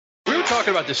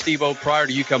talking about this, Steve-O, prior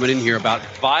to you coming in here about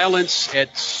violence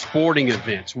at sporting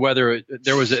events. Whether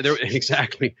there was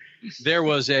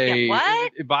a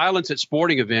violence at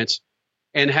sporting events,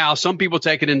 and how some people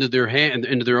take it into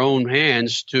their own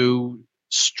hands to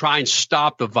try and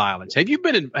stop the violence. Have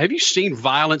you seen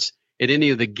violence at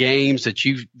any of the games that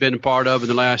you've been a part of in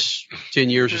the last 10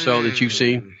 years or so that you've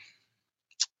seen?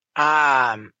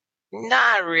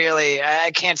 Not really.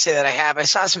 I can't say that I have. I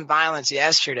saw some violence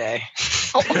yesterday.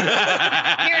 Here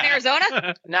in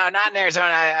Arizona? No, not in Arizona.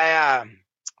 I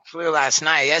flew last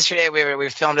night. Yesterday we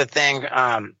filmed a thing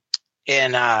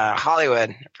in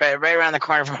Hollywood, right around the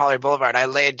corner from Hollywood Boulevard. I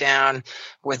laid down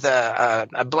with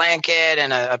a blanket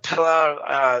and a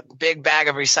pillow, big bag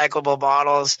of recyclable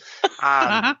bottles.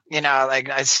 Like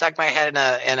I stuck my head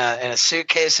in a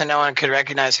suitcase so no one could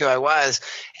recognize who I was.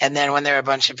 And then when there were a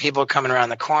bunch of people coming around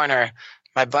the corner,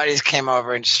 my buddies came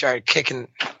over and started kicking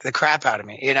the crap out of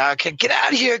me. Get out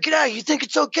of here! Get out! You think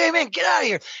it's okay, man? Get out of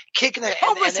here! Kicking the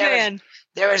homeless man.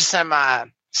 There was some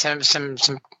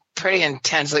pretty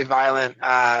intensely violent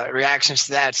reactions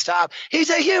to that. Stop! He's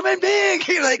a human being.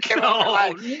 He came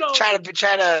over, try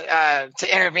to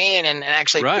intervene and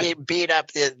actually beat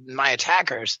up my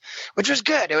attackers, which was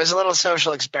good. It was a little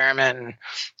social experiment,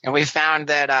 and we found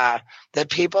that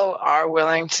people are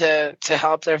willing to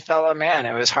help their fellow man.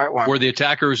 It was heartwarming. Were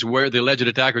the alleged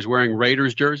attackers wearing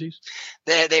Raiders jerseys?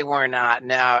 They were not.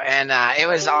 No, and it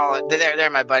was all. They're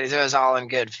my buddies. It was all in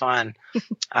good fun.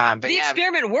 But the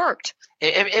experiment worked.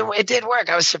 It did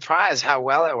work. I was surprised how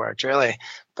well it worked, really.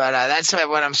 But that's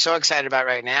what I'm so excited about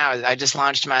right now. Is I just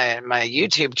launched my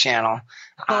YouTube channel.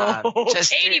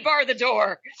 Just 80 bar the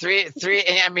door. Three.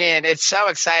 I mean, it's so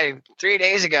exciting. 3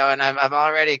 days ago, and I've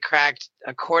already cracked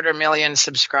 250,000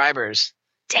 subscribers.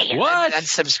 Damn. What? That's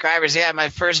subscribers. Yeah, my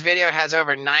first video has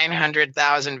over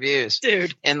 900,000 views,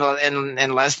 dude, in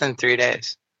less than 3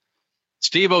 days.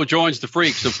 Steve-O joins the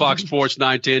Freaks of Fox Sports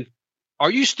 910. Are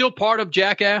you still part of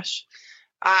Jackass?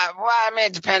 Well, I mean,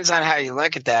 it depends on how you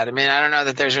look at that. I mean, I don't know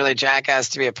that there's really Jackass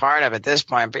to be a part of at this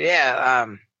point, but yeah,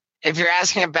 if you're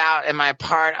asking about am I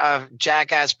part of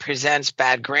Jackass Presents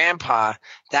Bad Grandpa,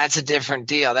 that's a different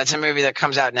deal. That's a movie that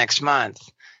comes out next month,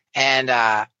 and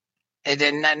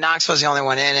Knoxville's the only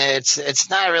one in it.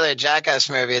 It's not really a Jackass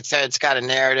movie. It's got a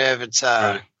narrative. It's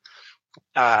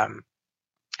and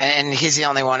he's the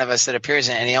only one of us that appears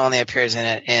in it, and he only appears in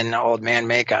it in old man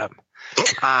makeup.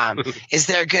 Is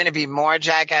there going to be more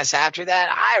Jackass after that?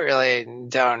 I really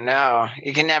don't know.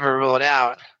 You can never rule it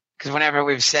out, because whenever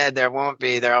we've said there won't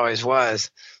be, there always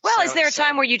was. Well, is there a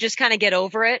time where you just kind of get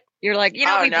over it? You're like,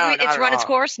 it's run its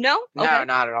course? No? Okay. No,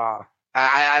 not at all.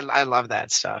 I love that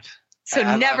stuff.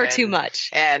 So never too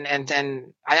much. And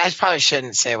I probably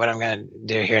shouldn't say what I'm going to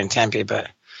do here in Tempe, but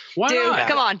why not?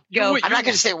 Come on, go. I'm not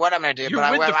going to say what I'm going to do, but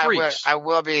I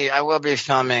will be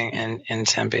filming in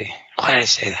Tempe. Why did I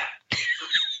say that?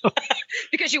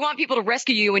 Because you want people to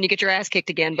rescue you when you get your ass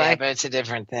kicked again. Yeah, but it's a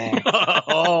different thing.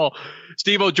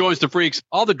 Steve-O joins the Freaks.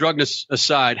 All the drugness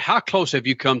aside, how close have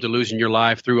you come to losing your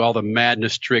life through all the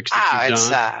madness tricks that you've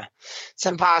done? It's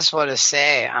impossible to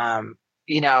say.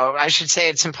 I should say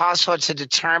it's impossible to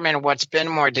determine what's been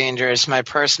more dangerous, my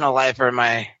personal life or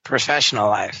my professional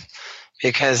life,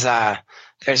 because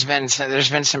there's been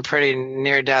some pretty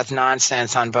near-death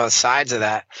nonsense on both sides of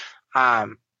that.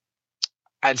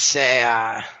 I'd say,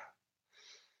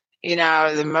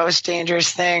 the most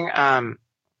dangerous thing,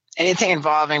 anything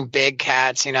involving big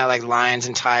cats, like lions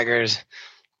and tigers,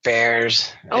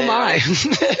 bears. Oh my.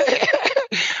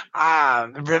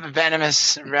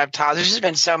 Venomous reptiles. There's just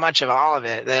been so much of all of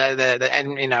it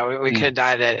and we could have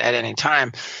died at any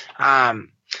time.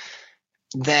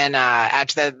 Then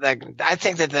after that, I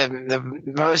think that the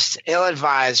most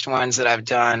ill-advised ones that I've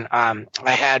done, I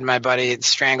had my buddy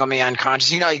strangle me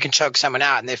unconscious. You can choke someone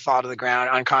out and they fall to the ground,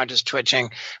 unconscious,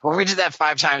 twitching. Well, we did that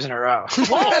 5 times in a row.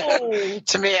 Whoa!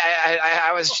 To me,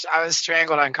 I was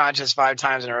strangled unconscious 5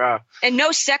 times in a row. And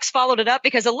no sex followed it up,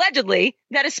 because allegedly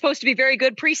that is supposed to be very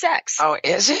good pre-sex. Oh,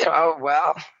 is it? Oh,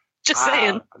 well. Just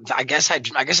saying. I guess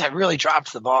I really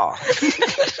dropped the ball.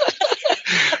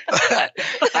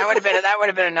 That would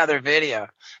have been another video.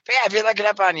 But yeah, if you look it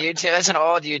up on YouTube, that's an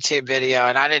old YouTube video,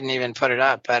 and I didn't even put it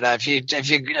up. But if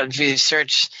you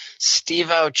search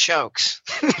Steve-O chokes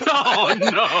on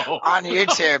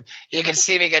YouTube, you can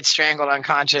see me get strangled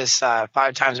unconscious 5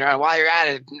 times in a row. While you're at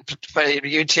it, put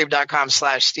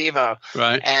youtube.com/Steve-O,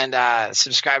 right, and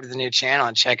subscribe to the new channel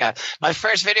and check out my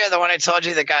first video, the one I told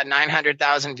you that got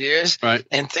 900,000 views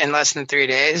in less than 3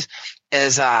 days,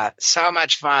 is so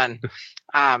much fun.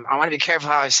 I want to be careful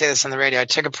how I say this on the radio. I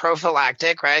took a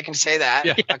prophylactic, right? I can say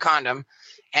that, a condom,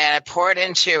 and I poured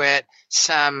into it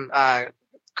some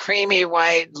creamy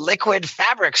white liquid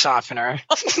fabric softener.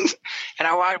 And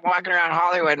I was walking around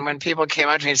Hollywood, and when people came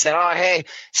up to me and said, "Oh, hey,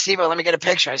 Steve, let me get a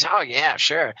picture," I said, "Oh, yeah,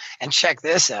 sure. And check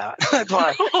this out."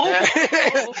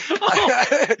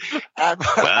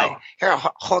 Wow. Here,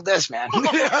 hold this, man. Hold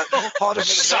it for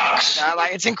the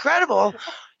like, it's incredible.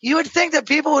 You would think that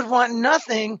people would want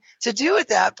nothing to do with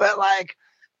that, but like,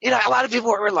 a lot of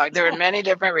people were like, there were many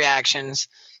different reactions,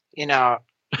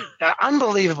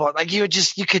 unbelievable. Like you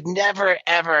could never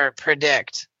ever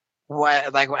predict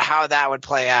how that would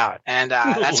play out, and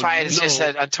that's why it's just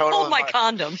a total. Hold my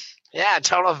condom. Yeah,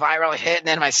 total viral hit. And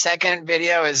then my second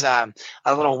video is a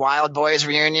little Wild Boys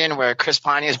reunion where Chris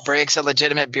Pontius breaks a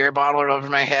legitimate beer bottle over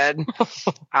my head,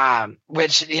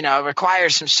 which,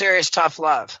 requires some serious tough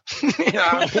love.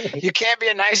 You can't be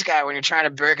a nice guy when you're trying to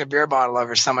break a beer bottle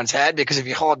over someone's head, because if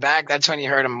you hold back, that's when you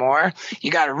hurt him more.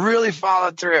 You got to really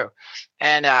follow through.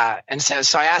 And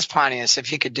so I asked Pontius if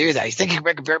he could do that. You think he could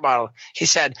break a beer bottle? He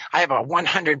said, "I have a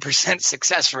 100%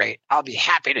 success rate. I'll be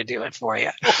happy to do it for you."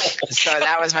 So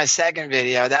that was my second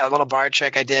video, that little bar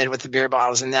trick I did with the beer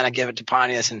bottles, and then I give it to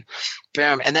Pontius, and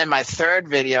boom. And then my third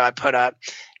video I put up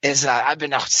is I've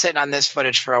been sitting on this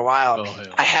footage for a while.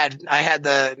 I had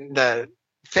the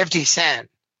 50 Cent.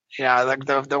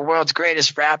 The world's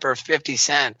greatest rapper, 50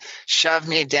 Cent, shoved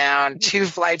me down 2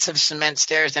 flights of cement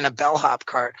stairs in a bellhop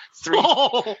cart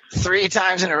three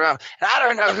times in a row. And I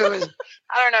don't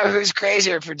know who's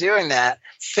crazier for doing that,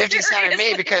 50 Cent or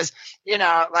me, because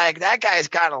that guy's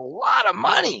got a lot of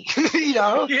money,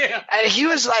 Yeah. And he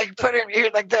was like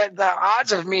the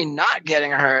odds of me not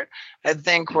getting hurt, I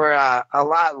think, were a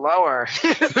lot lower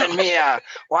than me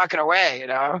walking away,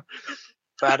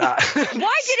 But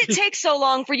why did it take so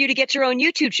long for you to get your own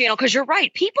YouTube channel? Because you're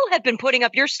right, people have been putting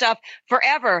up your stuff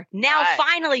forever. Now,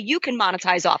 finally, you can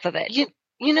monetize off of it. I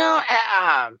a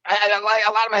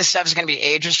lot of my stuff is going to be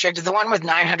age restricted. The one with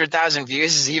 900,000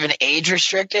 views is even age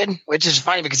restricted, which is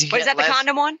funny because What is that? The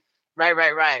condom one? Right.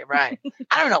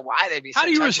 I don't know why they'd be. How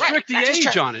do you restrict the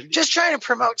age on it? Just trying to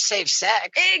promote safe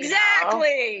sex.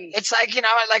 Exactly. It's like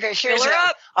here's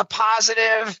a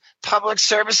positive public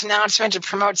service announcement to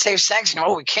promote safe sex.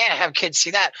 We can't have kids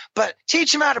see that, but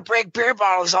teach them how to break beer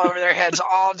bottles all over their heads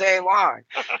all day long.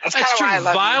 That's true. Why I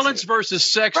love violence versus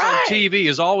sex on TV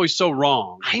is always so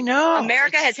wrong. I know.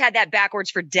 America has had that backwards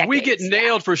for decades. We get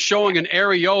nailed for showing an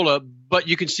areola, but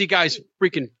you can see guys'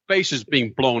 freaking faces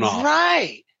being blown off.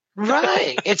 Right.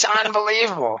 It's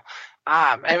unbelievable.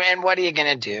 And what are you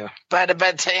going to do? But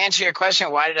to answer your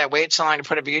question, why did I wait so long to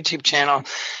put up a YouTube channel?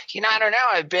 I don't know.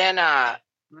 I've been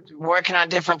working on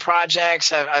different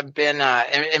projects. I've been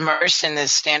immersed in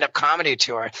this stand-up comedy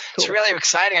tour. Cool. It's really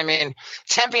exciting. I mean,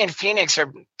 Tempe and Phoenix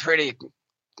are pretty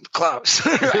close.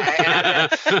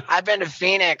 I've been to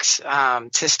Phoenix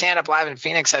to stand up live in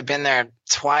Phoenix. I've been there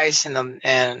twice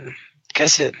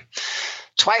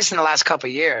twice in the last couple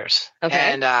of years. Okay.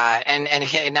 And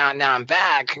now I'm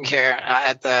back here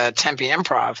at the Tempe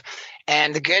Improv.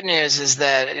 And the good news is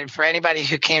that for anybody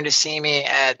who came to see me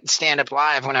at Stand Up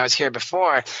Live when I was here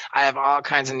before, I have all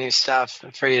kinds of new stuff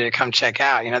for you to come check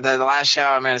out. The last show,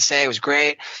 I'm going to say, was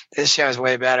great. This show is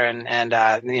way better. And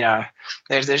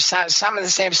there's some of the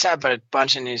same stuff, but a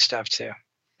bunch of new stuff too.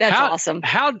 That's awesome.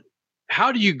 How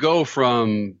do you go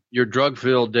from your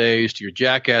drug-filled days to your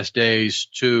jackass days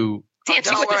to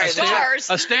Dancing with the Stars,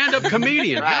 a stand-up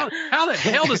comedian? Right. How the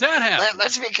hell does that happen?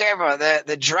 Let's be careful.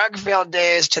 The drug-filled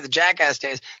days to the jackass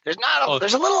days. There's a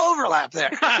little overlap there.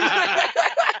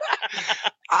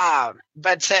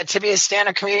 But to be a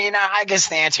stand-up comedian, I guess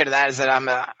the answer to that is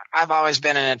that I've always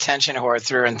been an attention whore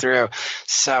through and through.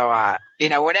 So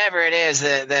whatever it is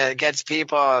that gets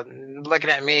people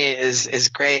looking at me is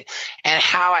great. And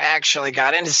how I actually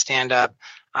got into stand-up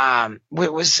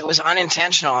was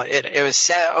unintentional. It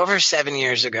was over 7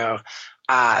 years ago.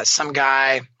 Some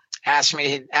guy asked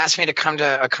me to come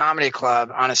to a comedy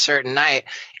club on a certain night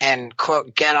and,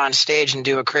 quote, get on stage and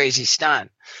do a crazy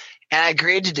stunt. And I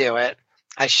agreed to do it.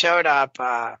 I showed up.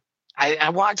 I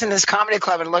walked in this comedy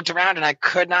club and looked around, and I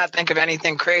could not think of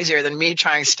anything crazier than me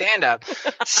trying stand up.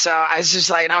 So I was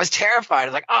just like, and I was terrified. I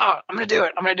was like, oh, I'm going to do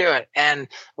it. And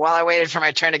while I waited for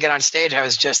my turn to get on stage, I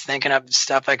was just thinking of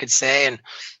stuff I could say. And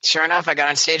sure enough, I got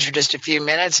on stage for just a few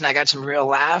minutes and I got some real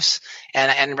laughs.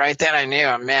 And right then I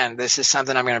knew, man, this is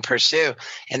something I'm going to pursue.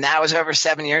 And that was over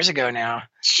 7 years ago now.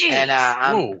 Jeez. And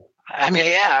I'm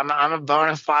a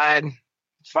bona fide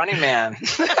funny man.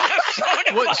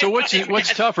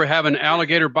 What's tougher, having an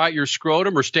alligator bite your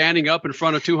scrotum or standing up in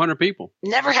front of 200 people?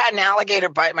 Never had an alligator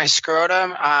bite my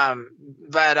scrotum,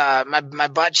 but my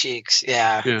butt cheeks,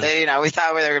 yeah. They, we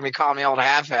thought they were gonna be calling me old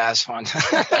half-ass one.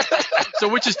 So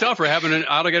which is tougher, having an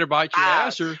alligator bite your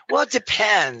ass or? Well, it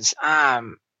depends.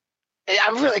 I'm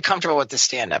really comfortable with the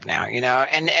stand-up now,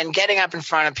 and getting up in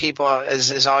front of people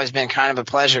has always been kind of a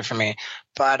pleasure for me.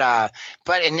 But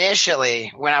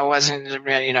initially, when I wasn't,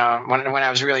 when I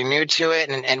was really new to it,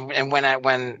 and when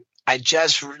I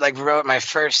just wrote my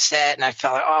first set, and I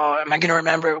felt like, oh, am I going to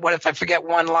remember? What if I forget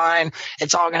one line?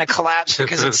 It's all going to collapse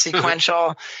because it's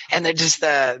sequential, and just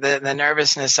the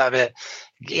nervousness of it.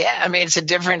 Yeah, I mean, it's a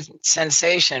different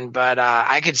sensation, but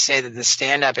I could say that the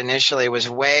stand-up initially was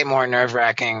way more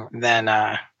nerve-wracking than,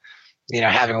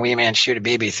 having a wee man shoot a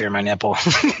BB through my nipple.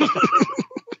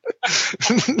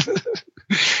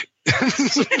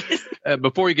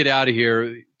 Before you get out of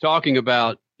here, talking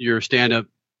about your stand-up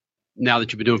now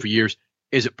that you've been doing for years,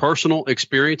 is it personal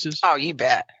experiences? Oh, you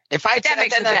bet. If I that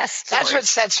makes the best. That's what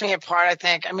sets me apart, I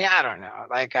think. I mean, I don't know.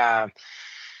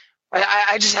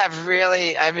 I just have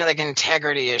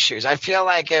integrity issues. I feel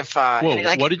like if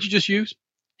what did you just use?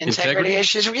 Integrity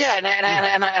issues. Yeah,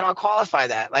 and I'll qualify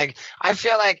that. Like, I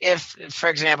feel like if, for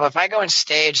example, if I go and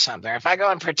stage something, if I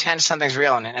go and pretend something's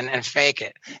real and fake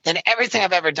it, then everything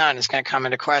I've ever done is going to come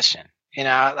into question. If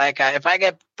I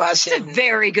get busted, that's a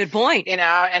very good point.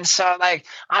 And so I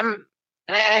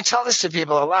tell this to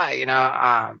people a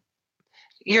lot.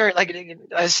 You're like,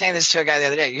 I was saying this to a guy the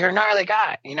other day. You're a gnarly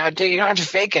guy, dude. You don't have to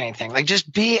fake anything. Like,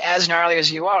 just be as gnarly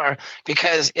as you are.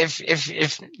 Because if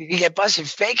you get busted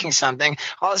faking something,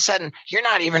 all of a sudden you're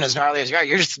not even as gnarly as you are.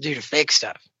 You're just a dude to fake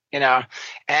stuff,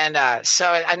 And so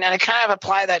I kind of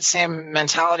apply that same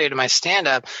mentality to my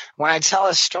stand-up. When I tell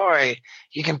a story,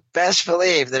 you can best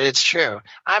believe that it's true.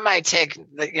 I might take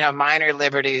minor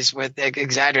liberties with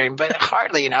exaggerating, but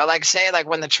hardly. Say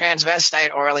when the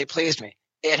transvestite orally pleased me.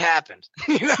 It happened.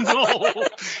 It's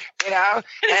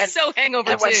so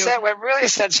hangover too. What really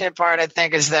sets me apart, I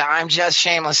think, is that I'm just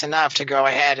shameless enough to go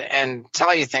ahead and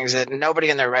tell you things that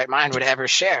nobody in their right mind would ever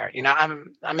share.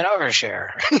 I'm an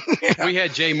oversharer. We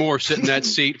had Jay Moore sit in that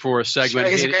seat for a segment.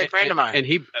 Sure, he's a great friend of mine, and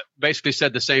he basically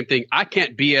said the same thing. I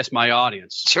can't BS my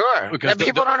audience. Sure, because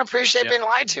people don't appreciate being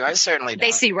lied to. I certainly don't.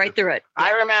 They see right through it.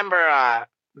 I remember.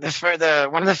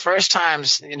 One of the first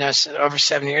times, over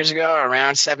 7 years ago, or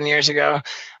around 7 years ago,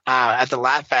 at the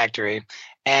Laugh Factory,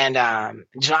 and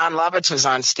John Lovitz was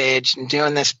on stage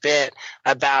doing this bit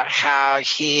about how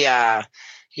he,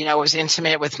 was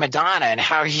intimate with Madonna and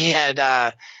how he had,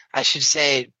 I should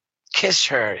say, kissed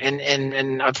her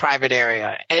in a private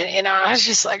area, and I was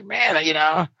just like, man,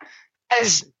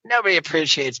 nobody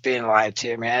appreciates being lied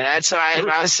to, man. And so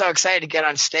I was so excited to get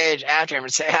on stage after him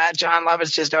and say, John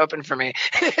Lovitz just opened for me.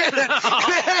 And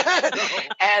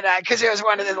because it was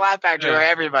one of the Laugh Factory where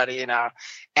everybody, and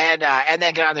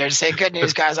then get on there and say, good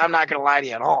news, guys, I'm not going to lie to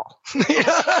you at all.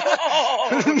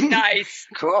 Nice.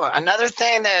 Cool. Another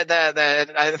thing that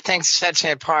I think sets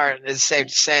me apart is safe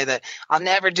to say that I'll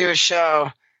never do a show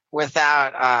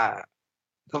without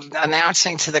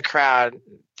announcing to the crowd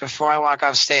before I walk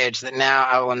off stage that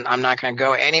now I'm not going to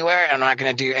go anywhere. And I'm not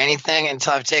going to do anything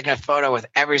until I've taken a photo with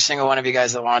every single one of you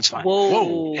guys that wants one.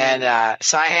 Whoa. And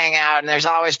so I hang out, and there's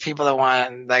always people that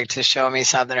want to show me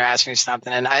something or ask me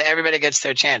something, and everybody gets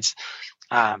their chance.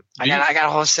 I got a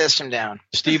whole system down.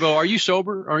 Steve-O, are you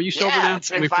sober? Are you sober now?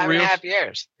 It's been 5.5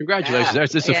 years. Congratulations! Yeah.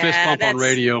 That's a fist pump on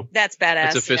radio. That's badass.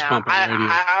 That's a fist pump on radio.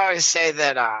 I always say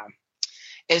that.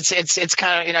 It's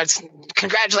kind of, it's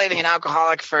congratulating an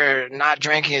alcoholic for not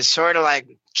drinking is sort of like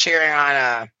cheering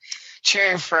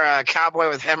for a cowboy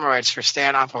with hemorrhoids for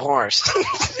staying off a horse.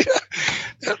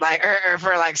 or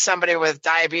for somebody with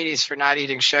diabetes for not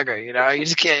eating sugar. You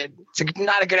just can't. It's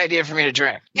not a good idea for me to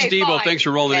drink. Hey, Steve-O, thanks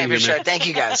for rolling in here, sure. man. Thank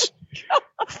you, guys.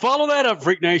 Follow that up,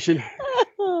 Freak Nation.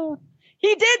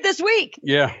 He did this week.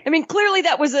 Yeah. I mean, clearly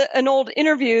that was an old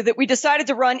interview that we decided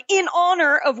to run in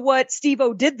honor of what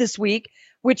Steve-O did this week,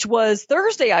 which was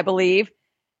Thursday, I believe,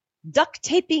 duct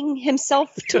taping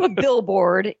himself to a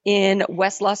billboard in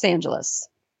West Los Angeles.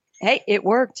 Hey, it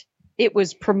worked. It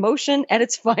was promotion at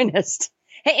its finest.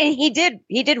 Hey, and he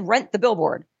did rent the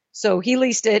billboard. So he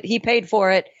leased it, he paid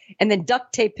for it, and then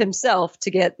duct taped himself to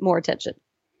get more attention.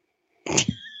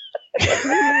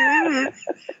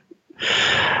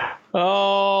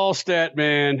 Oh,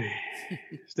 Statman.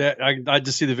 I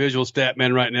just see the visual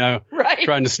Statman right now, right,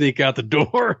 trying to sneak out the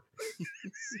door.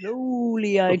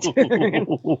 Slowly I turn.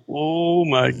 Oh,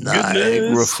 my goodness.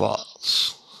 Niagara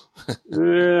Falls.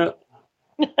 Yeah.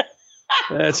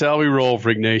 That's how we roll,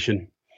 Freak Nation.